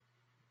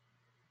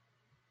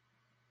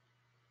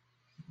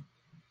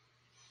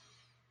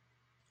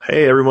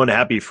Hey everyone,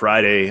 happy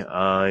Friday.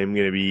 I'm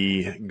going to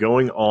be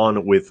going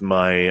on with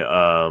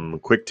my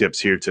quick tips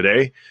here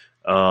today.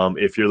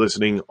 If you're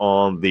listening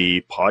on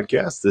the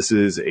podcast, this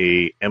is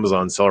a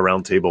Amazon Seller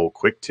Roundtable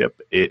quick tip.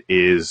 It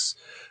is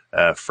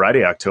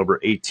Friday,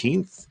 October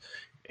 18th,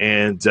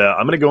 and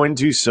I'm going to go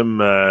into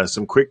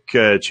some quick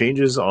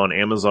changes on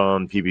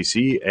Amazon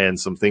PPC and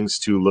some things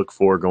to look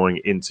for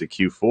going into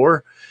Q4.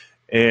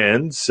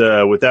 And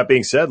with that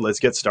being said, let's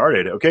get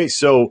started. Okay,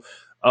 so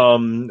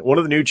one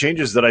of the new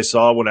changes that I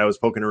saw when I was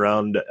poking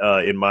around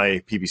in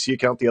my PPC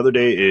account the other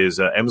day is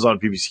Amazon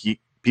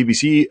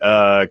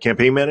PPC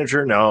Campaign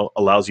Manager now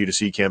allows you to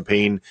see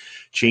campaign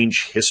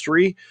change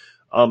history.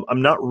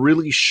 I'm not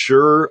really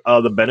sure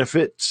the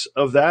benefits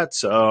of that.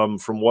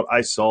 From what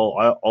I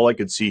saw, all I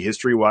could see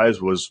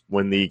history-wise was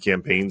when the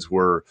campaigns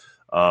were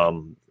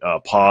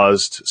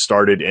paused,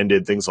 started,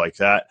 ended, things like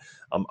that.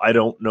 I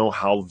don't know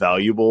how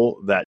valuable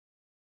that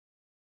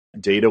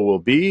data will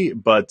be,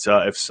 but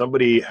if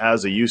somebody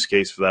has a use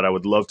case for that, I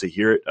would love to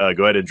hear it.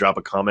 Go ahead and drop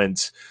a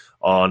comment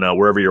on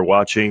wherever you're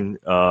watching.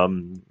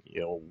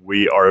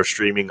 We are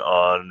streaming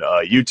on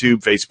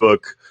YouTube,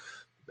 Facebook,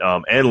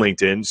 and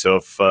LinkedIn.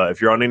 So if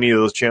you're on any of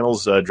those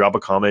channels, drop a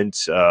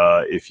comment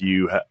if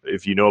you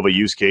know of a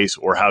use case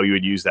or how you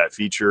would use that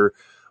feature.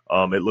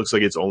 It looks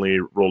like it's only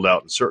rolled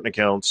out in certain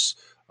accounts.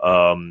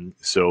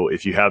 So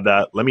if you have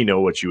that, let me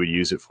know what you would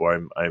use it for.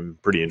 I'm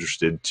pretty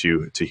interested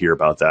to hear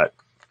about that.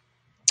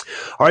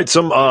 All right,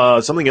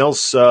 something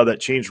else that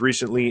changed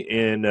recently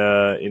in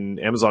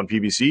Amazon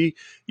PPC.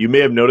 You may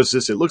have noticed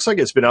this. It looks like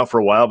it's been out for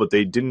a while, but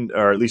they didn't,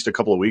 or at least a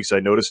couple of weeks. I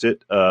noticed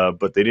it,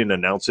 but they didn't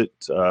announce it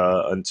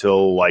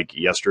until like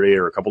yesterday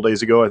or a couple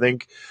days ago. I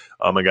think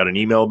I got an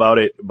email about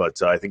it,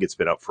 but I think it's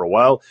been out for a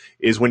while.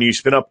 Is when you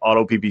spin up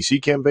auto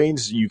PPC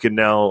campaigns, you can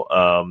now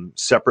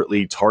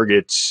separately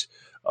target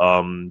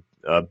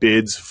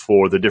bids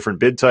for the different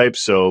bid types.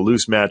 So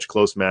loose match,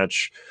 close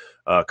match,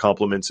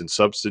 complements, and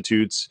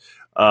substitutes.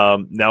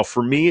 Now,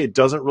 for me, it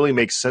doesn't really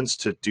make sense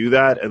to do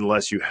that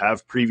unless you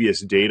have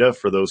previous data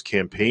for those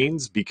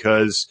campaigns,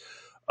 because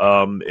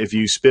if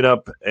you spin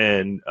up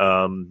and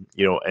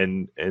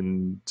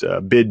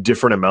bid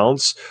different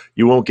amounts,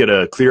 you won't get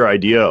a clear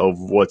idea of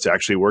what's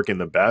actually working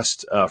the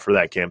best for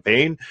that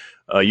campaign.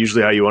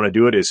 Usually, how you want to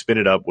do it is spin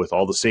it up with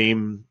all the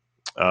same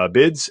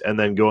bids, and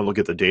then go and look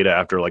at the data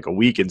after like a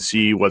week and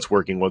see what's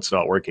working, what's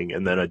not working,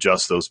 and then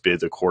adjust those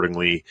bids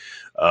accordingly.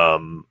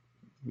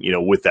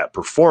 With that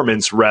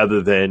performance,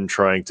 rather than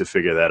trying to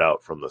figure that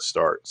out from the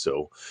start.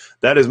 So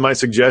that is my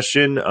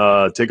suggestion.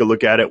 Take a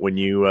look at it when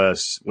you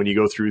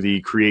go through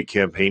the create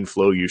campaign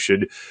flow. You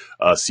should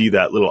see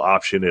that little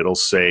option. It'll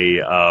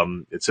say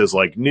it says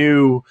like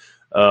new.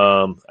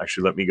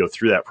 Actually, let me go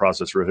through that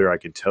process right here. I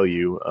can tell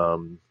you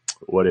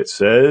what it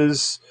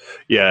says.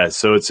 Yeah,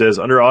 so it says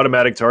under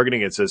automatic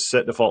targeting, it says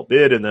set default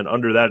bid, and then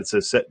under that it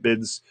says set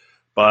bids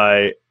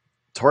by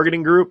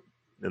targeting group.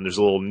 And there's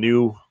a little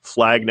new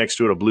flag next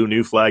to it, a blue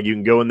new flag. You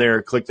can go in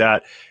there, click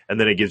that, and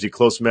then it gives you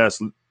close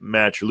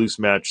match, loose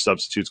match,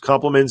 substitutes,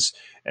 complements,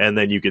 and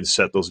then you can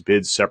set those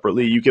bids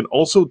separately. You can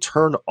also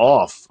turn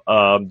off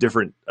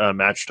different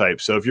match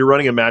types. So if you're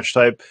running a match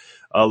type,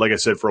 like I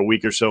said, for a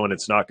week or so and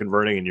it's not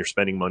converting and you're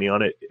spending money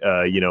on it,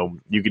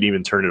 you can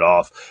even turn it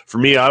off. For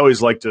me, I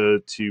always like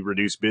to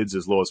reduce bids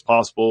as low as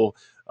possible.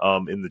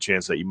 In the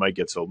chance that you might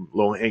get some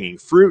low-hanging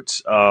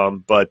fruit,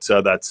 but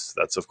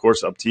that's of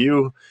course up to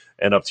you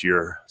and up to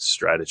your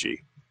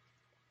strategy.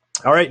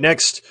 All right,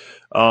 next,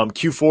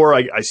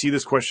 Q4. I see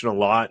this question a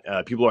lot.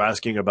 People are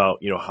asking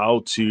about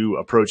how to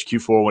approach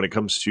Q4 when it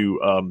comes to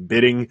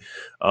bidding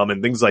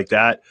and things like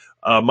that.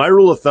 My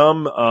rule of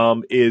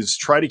thumb is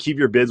try to keep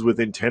your bids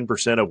within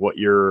 10% of what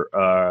you're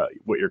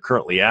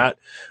currently at.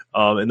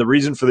 And the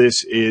reason for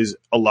this is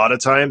a lot of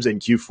times in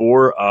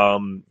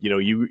Q4,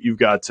 you've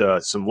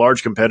got some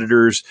large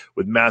competitors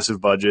with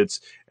massive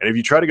budgets. And if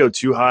you try to go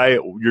too high,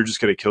 you're just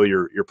going to kill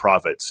your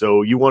profit.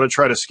 So you want to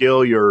try to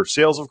scale your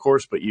sales, of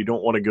course, but you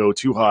don't want to go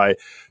too high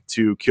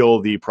to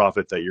kill the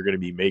profit that you're going to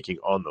be making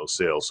on those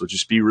sales. So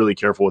just be really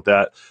careful with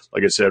that.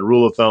 Like I said,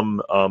 rule of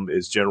thumb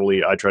is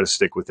generally I try to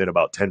stick within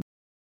about 10%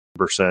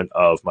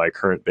 of my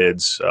current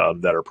bids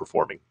that are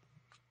performing.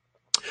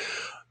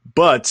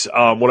 But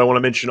what I want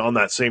to mention on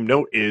that same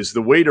note is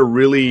the way to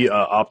really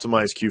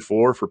optimize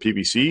Q4 for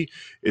PPC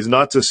is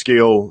not to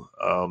scale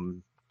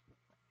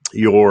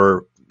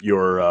your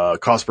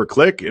cost per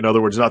click. In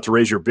other words, not to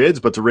raise your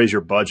bids, but to raise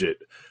your budget.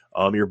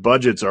 Your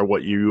budgets are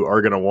what you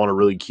are going to want to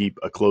really keep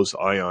a close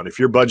eye on. If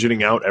you're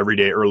budgeting out every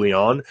day early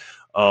on,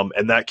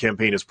 and that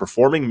campaign is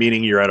performing,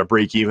 meaning you're at a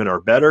break even or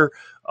better,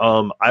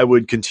 I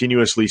would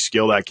continuously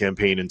scale that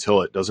campaign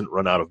until it doesn't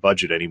run out of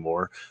budget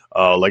anymore.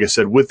 Like I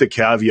said, with the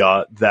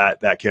caveat that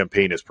that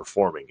campaign is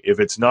performing. If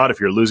it's not, if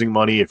you're losing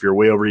money, if you're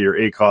way over your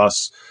A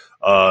costs,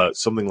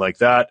 something like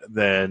that,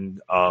 then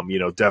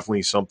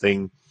definitely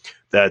something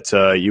that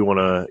you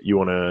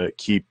wanna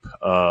keep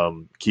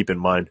in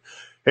mind.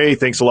 Hey,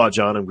 thanks a lot,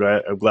 John. I'm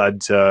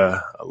glad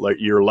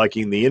you're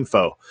liking the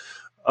info.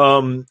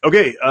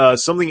 Okay.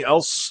 Something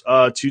else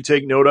to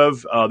take note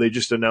of. They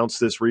just announced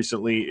this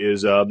recently.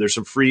 Is there's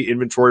some free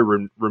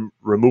inventory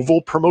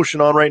removal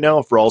promotion on right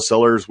now for all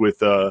sellers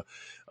with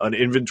an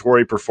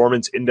inventory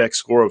performance index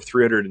score of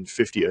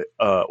 350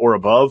 or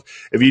above.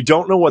 If you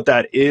don't know what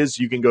that is,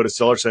 you can go to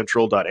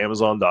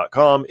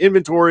sellercentral.amazon.com,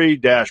 inventory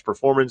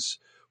performance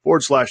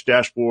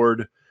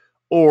 /dashboard,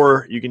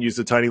 or you can use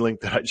the tiny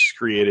link that I just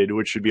created,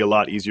 which should be a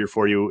lot easier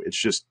for you.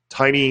 It's just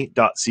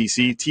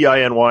tiny.cc,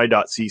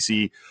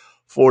 tiny.cc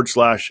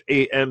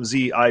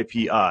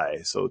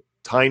 /AMZIPI. So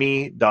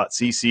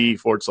tiny.cc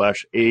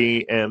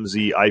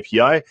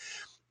 /AMZIPI.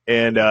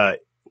 And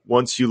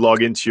once you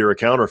log into your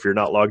account, or if you're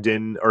not logged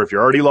in, or if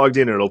you're already logged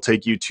in, it'll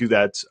take you to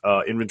that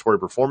inventory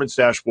performance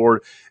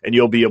dashboard, and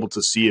you'll be able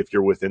to see if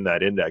you're within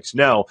that index.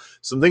 Now,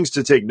 some things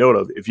to take note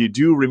of. If you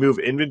do remove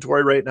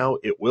inventory right now,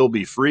 it will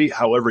be free.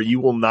 However, you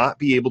will not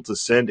be able to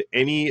send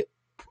any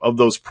of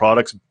those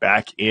products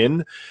back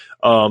in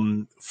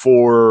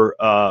for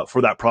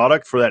that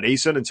product, for that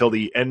ASIN until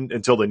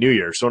the new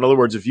year. So in other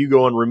words, if you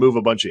go and remove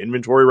a bunch of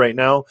inventory right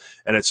now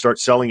and it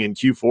starts selling in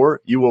Q4,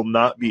 you will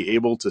not be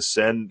able to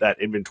send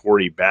that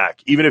inventory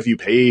back. Even if you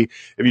try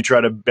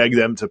to beg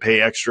them to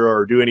pay extra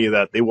or do any of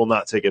that, they will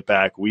not take it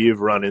back. We have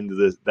run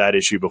into that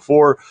issue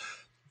before.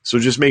 So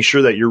just make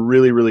sure that you're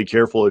really, really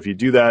careful. If you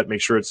do that,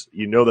 make sure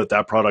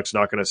that product's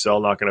not going to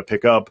sell, not going to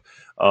pick up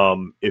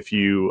if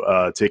you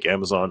take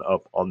Amazon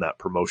up on that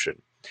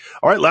promotion.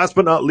 All right, last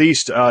but not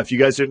least, if you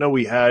guys didn't know,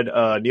 we had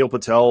Neil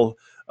Patel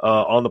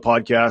on the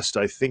podcast.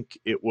 I think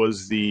it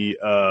was the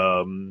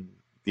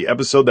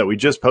episode that we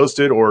just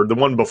posted, or the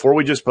one before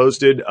we just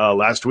posted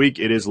last week.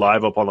 It is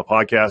live up on the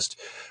podcast.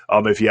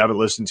 If you haven't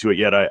listened to it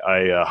yet,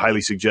 I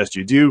highly suggest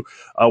you do.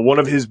 One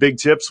of his big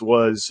tips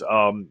was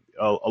a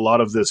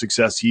lot of the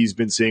success he's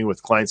been seeing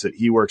with clients that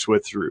he works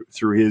with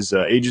through his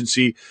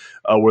agency,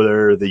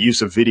 where the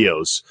use of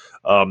videos.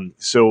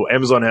 So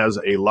Amazon has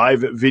a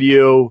live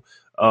video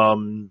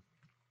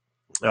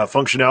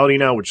functionality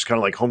now, which is kind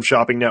of like Home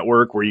Shopping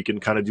Network, where you can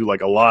kind of do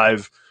like a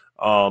live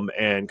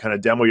and kind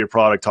of demo your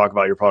product, talk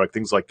about your product,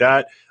 things like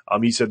that.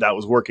 He said that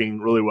was working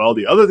really well.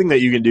 The other thing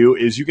that you can do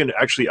is you can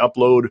actually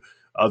upload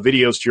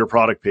videos to your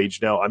product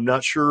page. Now, I'm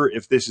not sure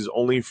if this is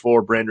only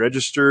for brand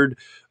registered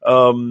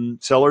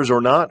sellers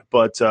or not,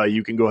 but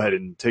you can go ahead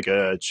and take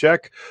a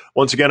check.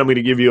 Once again, I'm going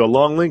to give you a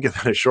long link and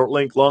then a short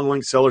link. Long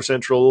link,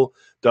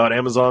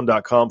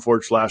 sellercentral.amazon.com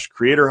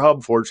 /creator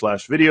hub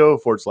 /video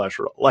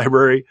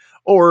 /library,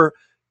 or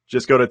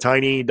just go to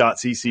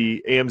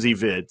tiny.cc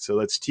AMZvid. So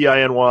that's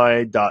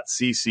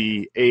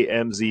tiny.cc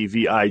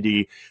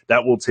AMZvid.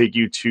 That will take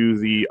you to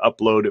the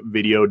upload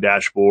video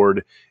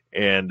dashboard,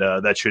 and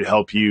that should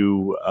help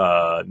you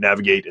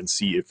navigate and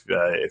see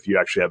if you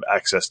actually have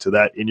access to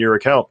that in your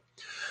account.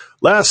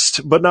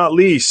 Last but not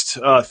least,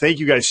 thank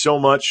you guys so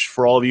much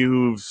for all of you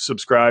who've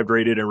subscribed,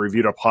 rated, and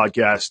reviewed our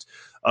podcast.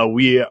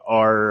 We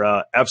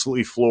are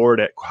absolutely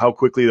floored at how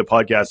quickly the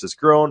podcast has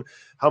grown,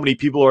 how many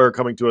people are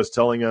coming to us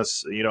telling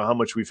us, how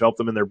much we've helped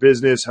them in their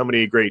business, how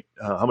much great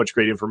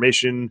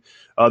information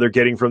they're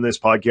getting from this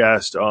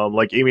podcast.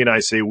 Like Amy and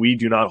I say, we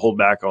do not hold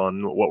back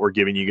on what we're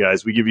giving you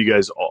guys. We give you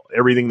guys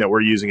everything that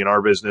we're using in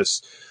our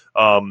business.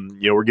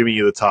 We're giving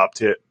you the top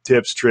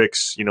tips,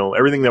 tricks,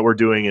 everything that we're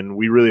doing. And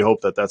we really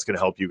hope that that's going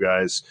to help you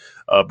guys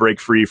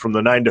break free from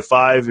the 9 to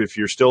 5 if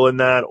you're still in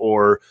that,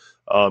 or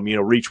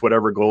reach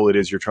whatever goal it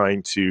is you're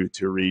trying to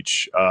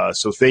reach.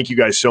 So thank you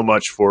guys so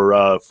much for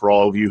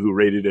all of you who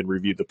rated and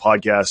reviewed the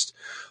podcast.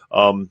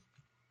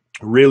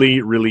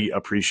 Really, really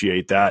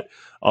appreciate that.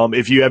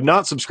 If you have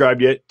not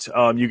subscribed yet,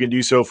 you can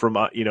do so from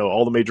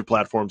all the major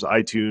platforms: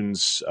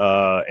 iTunes,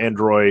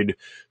 Android,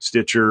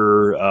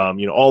 Stitcher,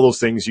 all those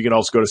things. You can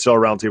also go to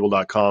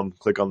sellerroundtable.com,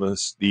 click on the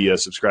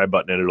subscribe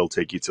button, and it'll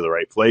take you to the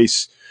right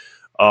place.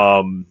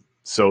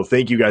 So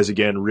thank you guys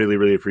again. Really,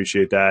 really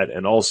appreciate that.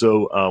 And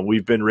also,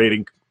 we've been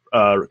rating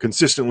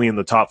consistently in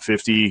the top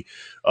 50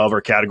 of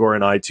our category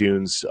in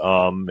iTunes.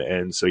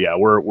 And so, yeah,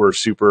 we're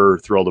super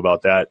thrilled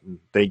about that. And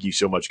thank you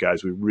so much,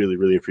 guys. We really,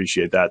 really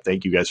appreciate that.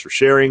 Thank you guys for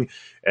sharing.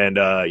 And,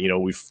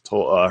 we've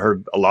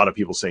heard a lot of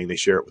people saying they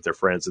share it with their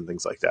friends and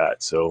things like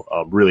that. So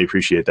really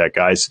appreciate that,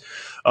 guys.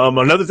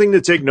 Another thing to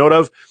take note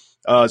of,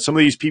 some of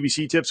these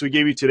PPC tips we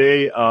gave you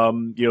today,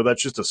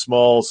 that's just a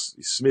small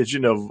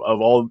smidgen of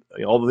all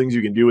the things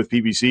you can do with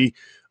PPC.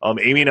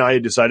 Amy and I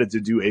decided to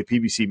do a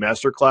PPC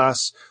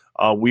masterclass.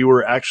 We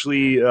were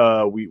actually,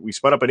 we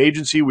spun up an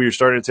agency. We were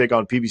starting to take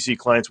on PPC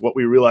clients. What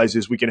we realized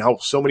is we can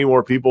help so many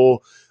more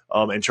people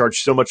and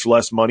charge so much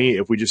less money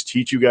if we just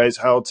teach you guys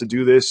how to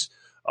do this.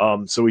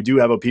 So we do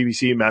have a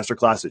PPC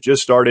masterclass that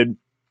just started.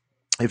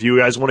 If you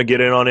guys want to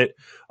get in on it,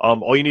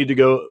 all you need to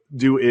go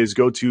do is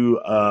go to,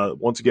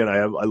 once again,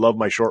 I love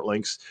my short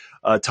links,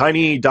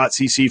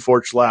 tiny.cc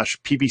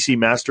 /PPC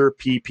Master,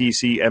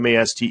 PPC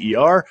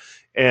MASTER.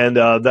 and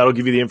that'll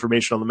give you the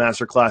information on the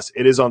masterclass.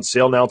 It is on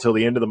sale now till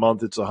the end of the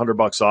month. It's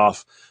 $100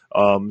 off.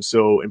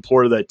 So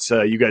implore that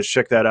you guys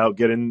check that out.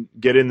 Get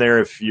in there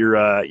if you're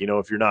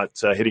if you're not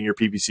hitting your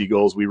PPC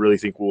goals. We really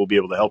think we'll be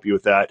able to help you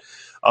with that.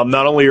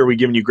 Not only are we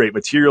giving you great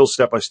materials,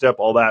 step by step,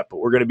 all that, but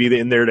we're going to be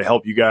in there to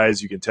help you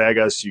guys. You can tag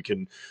us. You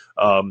can,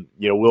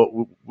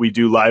 we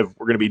do live.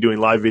 We're going to be doing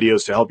live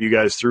videos to help you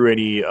guys through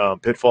any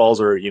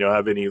pitfalls or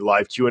have any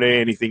live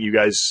Q&A, anything you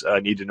guys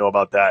need to know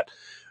about that.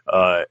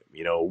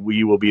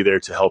 We will be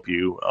there to help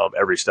you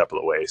every step of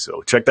the way.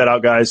 So check that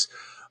out, guys.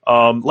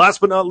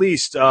 Last but not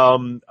least,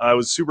 I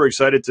was super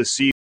excited to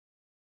see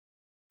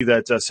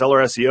that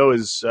Seller SEO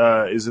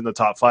is in the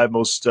top 5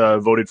 most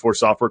voted for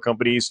software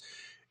companies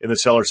in the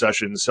Seller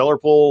Session Seller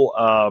Poll.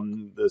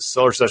 The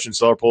Seller Session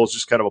Seller Poll is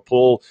just kind of a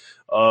poll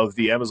of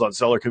the Amazon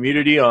seller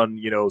community on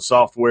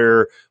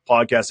software,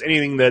 podcasts,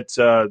 anything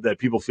that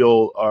people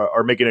feel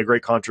are making a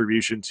great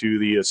contribution to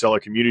the seller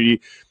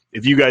community.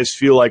 If you guys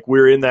feel like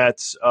we're in that,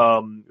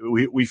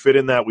 we fit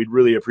in that, we'd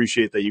really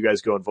appreciate that you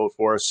guys go and vote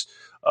for us.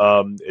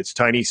 It's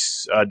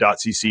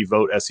tiny.cc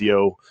vote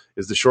SEO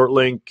is the short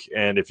link.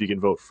 And if you can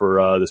vote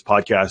for this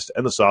podcast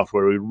and the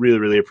software, we really,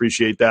 really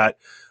appreciate that.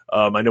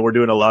 I know we're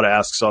doing a lot of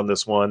asks on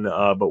this one,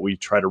 but we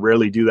try to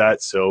rarely do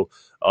that. So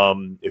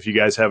if you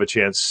guys have a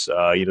chance,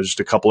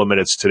 just a couple of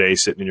minutes today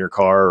sitting in your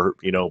car,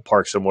 or,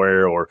 park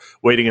somewhere or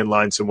waiting in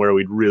line somewhere,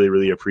 we'd really,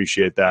 really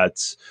appreciate that.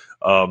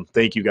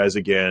 Thank you guys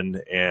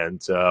again.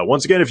 And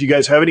once again, if you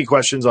guys have any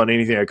questions on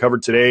anything I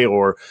covered today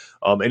or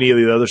any of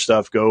the other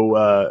stuff,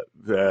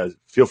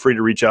 feel free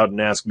to reach out and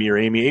ask me or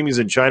Amy. Amy's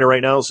in China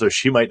right now, so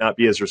she might not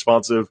be as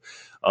responsive.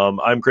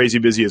 I'm crazy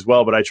busy as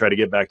well, but I try to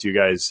get back to you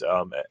guys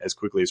as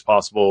quickly as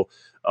possible.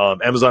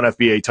 Amazon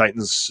FBA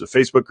Titans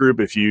Facebook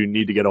group, if you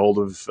need to get a hold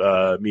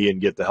of me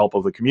and get the help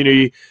of the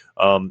community.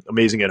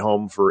 Amazing at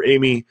Home for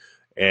Amy.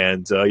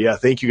 And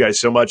thank you guys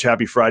so much.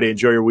 Happy Friday.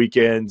 Enjoy your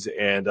weekend.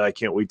 And I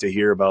can't wait to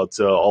hear about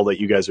all that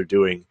you guys are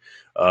doing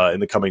in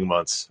the coming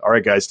months. All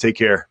right, guys, take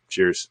care.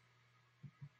 Cheers.